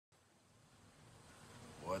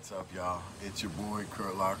What's up, y'all? It's your boy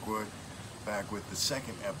Kurt Lockwood, back with the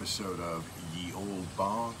second episode of Ye Olde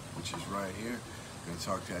Bong, which is right here. Gonna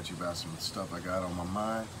talk to you about some stuff I got on my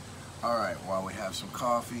mind. Alright, while we have some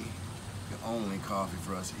coffee, the only coffee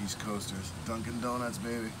for us East Coasters, Dunkin' Donuts,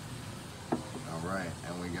 baby. Alright,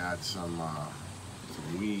 and we got some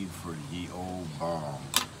weed for Ye Olde Bong.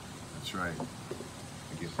 That's right.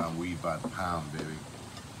 I get my weed by the pound, baby.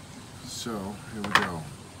 So, here we go.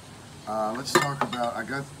 Let's talk about, I'm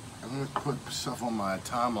going to put stuff on my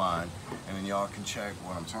timeline and then y'all can check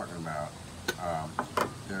what I'm talking about.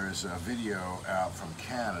 There is a video out from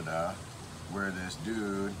Canada where this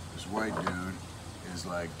dude, this white dude, is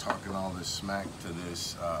like talking all this smack to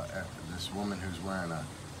this this woman who's wearing a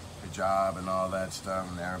hijab and all that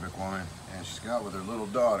stuff, an Arabic woman, and she's got with her little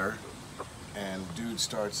daughter, and dude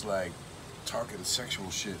starts like talking sexual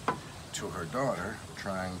shit to her daughter,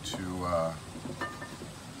 trying to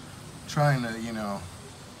you know,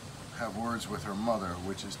 have words with her mother,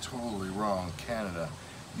 which is totally wrong. Canada,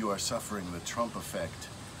 you are suffering the Trump effect.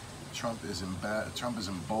 Trump is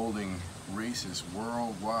emboldening racists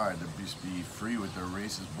worldwide to be free with their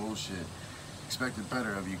racist bullshit. Expected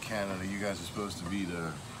better of you, Canada. You guys are supposed to be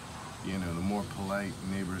the, you know, the more polite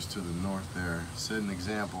neighbors to the north there. Set an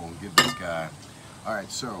example and get this guy. All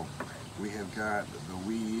right, so we have got the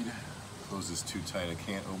weed. Close this too tight. I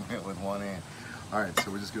can't open it with one hand. All right,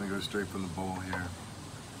 so we're just gonna go straight from the bowl here.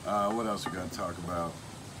 What else we gotta talk about?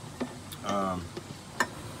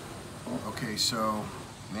 Okay, so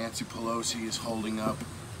Nancy Pelosi is holding up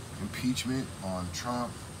impeachment on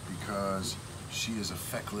Trump because she is a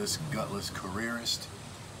feckless, gutless careerist,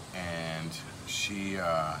 and she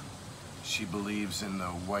believes in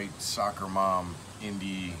the white soccer mom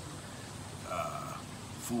indie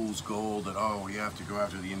fool's gold that, oh, you have to go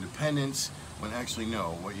after the independents, when actually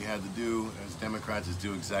no, what you had to do as Democrats is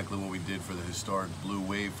do exactly what we did for the historic blue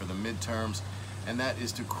wave for the midterms, and that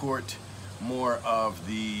is to court more of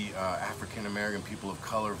the African American people of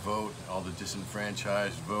color vote, all the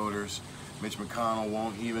disenfranchised voters. Mitch McConnell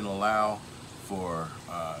won't even allow for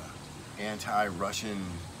anti-Russian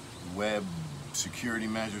web security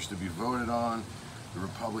measures to be voted on. The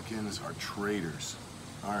Republicans are traitors.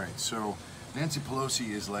 All right, so Nancy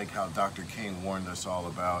Pelosi is like how Dr. King warned us all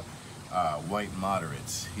about white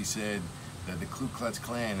moderates. He said that the Ku Klux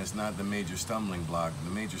Klan is not the major stumbling block.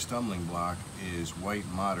 The major stumbling block is white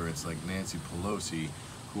moderates like Nancy Pelosi,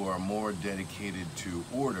 who are more dedicated to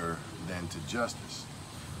order than to justice.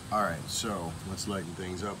 All right, so let's lighten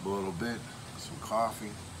things up a little bit. Some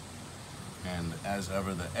coffee. And as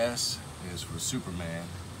ever, the S is for Superman.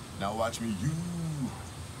 Now watch me, you.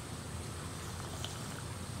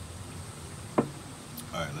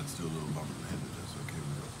 All right, let's do a little bump in the head of this. Okay, we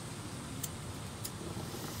go.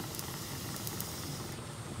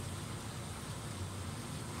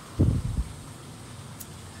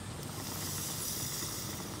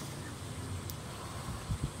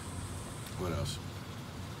 What else?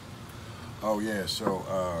 Oh yeah,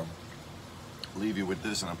 so leave you with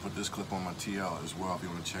this, and I put this clip on my TL as well if you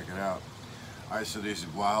want to check it out. All right, so these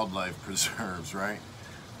wildlife preserves, right?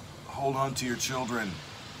 Hold on to your children.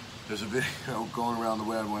 There's a video going around the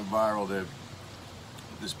web, went viral, that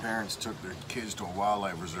these parents took their kids to a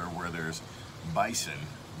wildlife reserve where there's bison,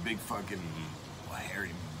 big fucking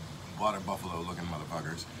hairy water buffalo looking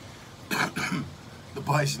motherfuckers. The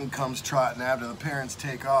bison comes trotting after the parents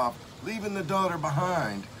take off, leaving the daughter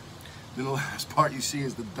behind. Then the last part you see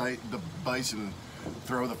is the bison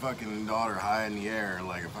throw the fucking daughter high in the air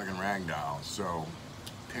like a fucking rag doll. So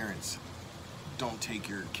parents, don't take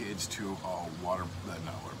your kids to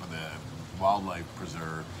the wildlife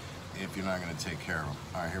preserve if you're not going to take care of them.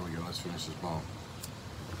 All right, here we go. Let's finish this bone.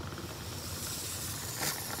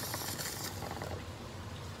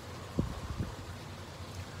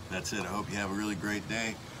 That's it. I hope you have a really great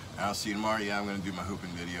day. I'll see you tomorrow. Yeah, I'm going to do my hooping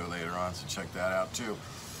video later on, so check that out too.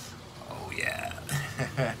 Oh, yeah.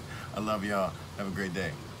 I love y'all. Have a great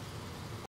day.